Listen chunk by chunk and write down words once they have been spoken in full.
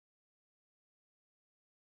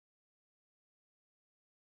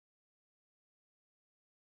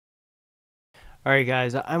Alright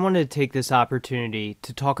guys, I wanted to take this opportunity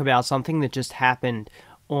to talk about something that just happened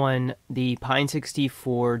on the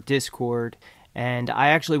Pine64 Discord, and I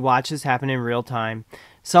actually watched this happen in real time.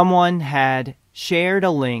 Someone had shared a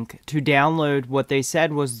link to download what they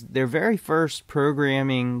said was their very first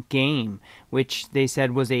programming game, which they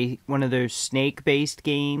said was one of those snake-based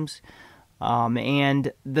games.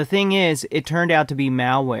 And the thing is, it turned out to be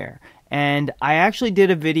malware. And I actually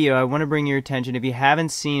did a video. I want to bring your attention. If you haven't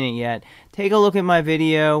seen it yet, take a look at my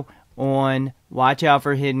video on Watch Out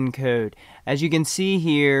for Hidden Code. As you can see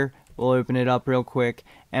here, we'll open it up real quick.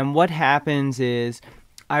 And what happens is,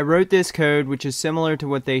 I wrote this code, which is similar to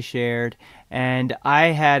what they shared, and I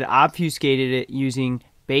had obfuscated it using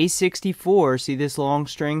base64. See this long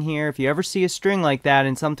string here? If you ever see a string like that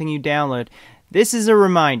in something you download, this is a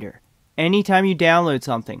reminder. Anytime you download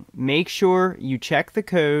something, make sure you check the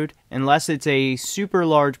code, unless it's a super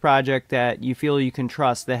large project that you feel you can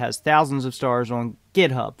trust that has thousands of stars on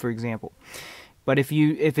GitHub, for example. But if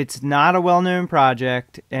it's not a well-known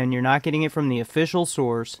project and you're not getting it from the official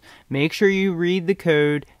source, make sure you read the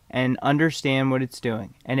code and understand what it's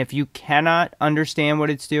doing. And if you cannot understand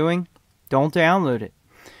what it's doing, don't download it.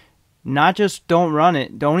 Not just don't run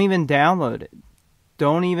it, don't even download it.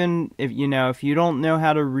 Don't even, if you don't know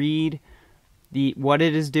how to read what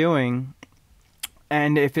it is doing,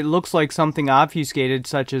 and if it looks like something obfuscated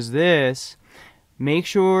such as this, make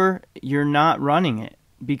sure you're not running it,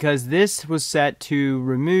 because this was set to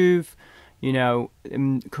remove,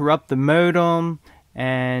 corrupt the modem,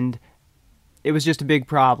 and it was just a big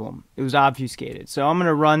problem. It was obfuscated. So I'm going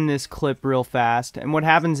to run this clip real fast, and what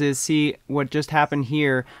happens is, see, what just happened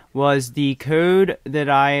here was the code that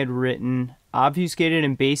I had written obfuscated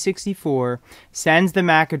in base64 sends the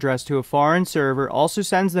MAC address to a foreign server, also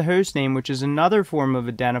sends the host name, which is another form of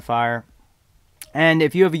identifier. And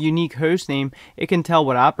if you have a unique host name, it can tell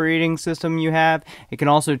what operating system you have. It can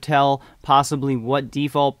also tell possibly what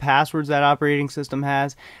default passwords that operating system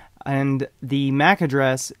has. And the MAC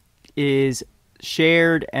address is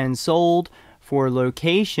shared and sold for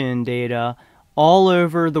location data all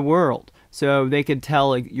over the world. So they could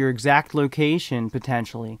tell your exact location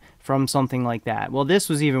potentially from something like that. Well, this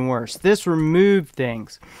was even worse. This removed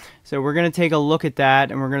things. So we're going to take a look at that,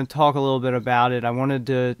 and we're going to talk a little bit about it. I wanted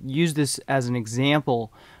to use this as an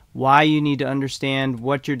example why you need to understand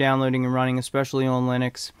what you're downloading and running, especially on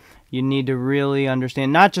Linux. You need to really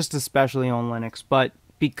understand, not just especially on Linux, but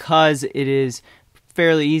because it is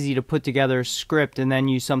fairly easy to put together a script and then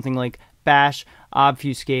use something like bash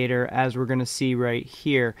Obfuscator, as we're going to see right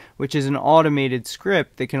here, which is an automated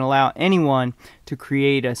script that can allow anyone to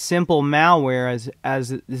create a simple malware,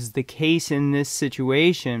 as is the case in this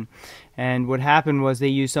situation. And what happened was they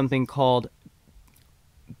used something called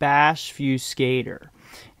Bashfuscator.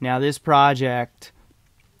 Now this project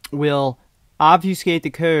will obfuscate the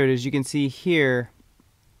code, as you can see here,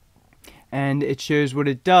 and it shows what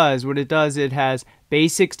it does. What it does, it has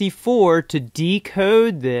base64 to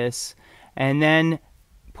decode this and then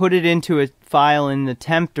put it into a file in the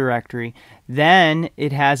temp directory. Then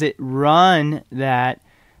it has it run that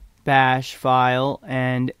bash file,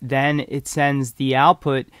 and then it sends the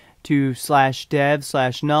output to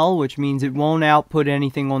 /dev/null, which means it won't output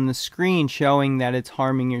anything on the screen showing that it's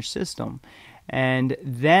harming your system. And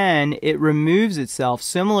then it removes itself,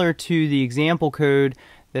 similar to the example code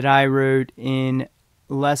that I wrote in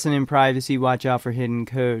Lesson in Privacy, Watch Out for Hidden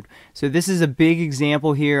Code. So this is a big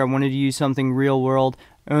example here. I wanted to use something real world.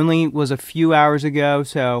 Only was a few hours ago,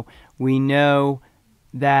 so we know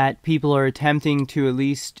that people are attempting to at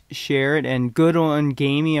least share it. And good on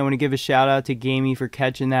Gamey. I want to give a shout out to Gamey for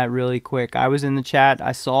catching that really quick. I was in the chat.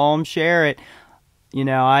 I saw him share it.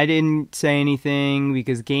 I didn't say anything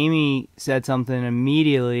because Gamey said something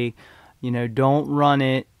immediately. Don't run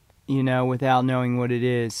it, without knowing what it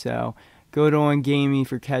is. So good on Gamey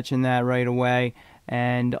for catching that right away.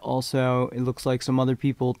 And also, it looks like some other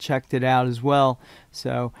people checked it out as well.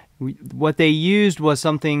 So what they used was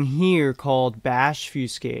something here called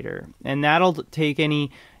Bashfuscator. And that'll take any,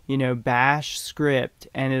 bash script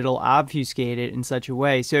and it'll obfuscate it in such a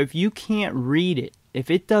way. So if you can't read it, if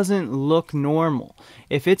it doesn't look normal,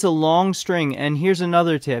 if it's a long string, and here's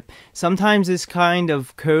another tip, sometimes this kind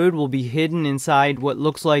of code will be hidden inside what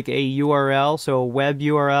looks like a URL, so a web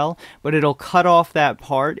URL, but it'll cut off that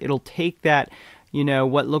part. It'll take that,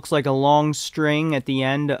 what looks like a long string at the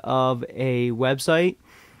end of a website,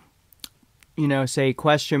 say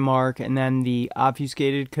question mark, and then the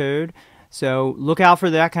obfuscated code. So look out for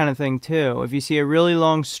that kind of thing too. If you see a really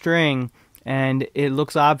long string and it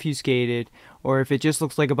looks obfuscated, or if it just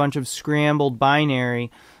looks like a bunch of scrambled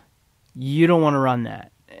binary, you don't want to run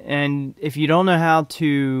that. And if you don't know how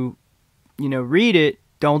to, read it,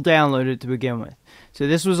 don't download it to begin with. So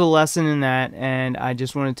this was a lesson in that, and I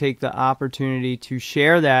just want to take the opportunity to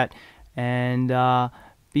share that. And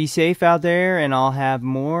be safe out there, and I'll have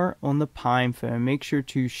more on the Pinephone. Make sure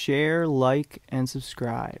to share, like, and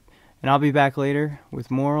subscribe. And I'll be back later with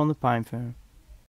more on the Pinephone.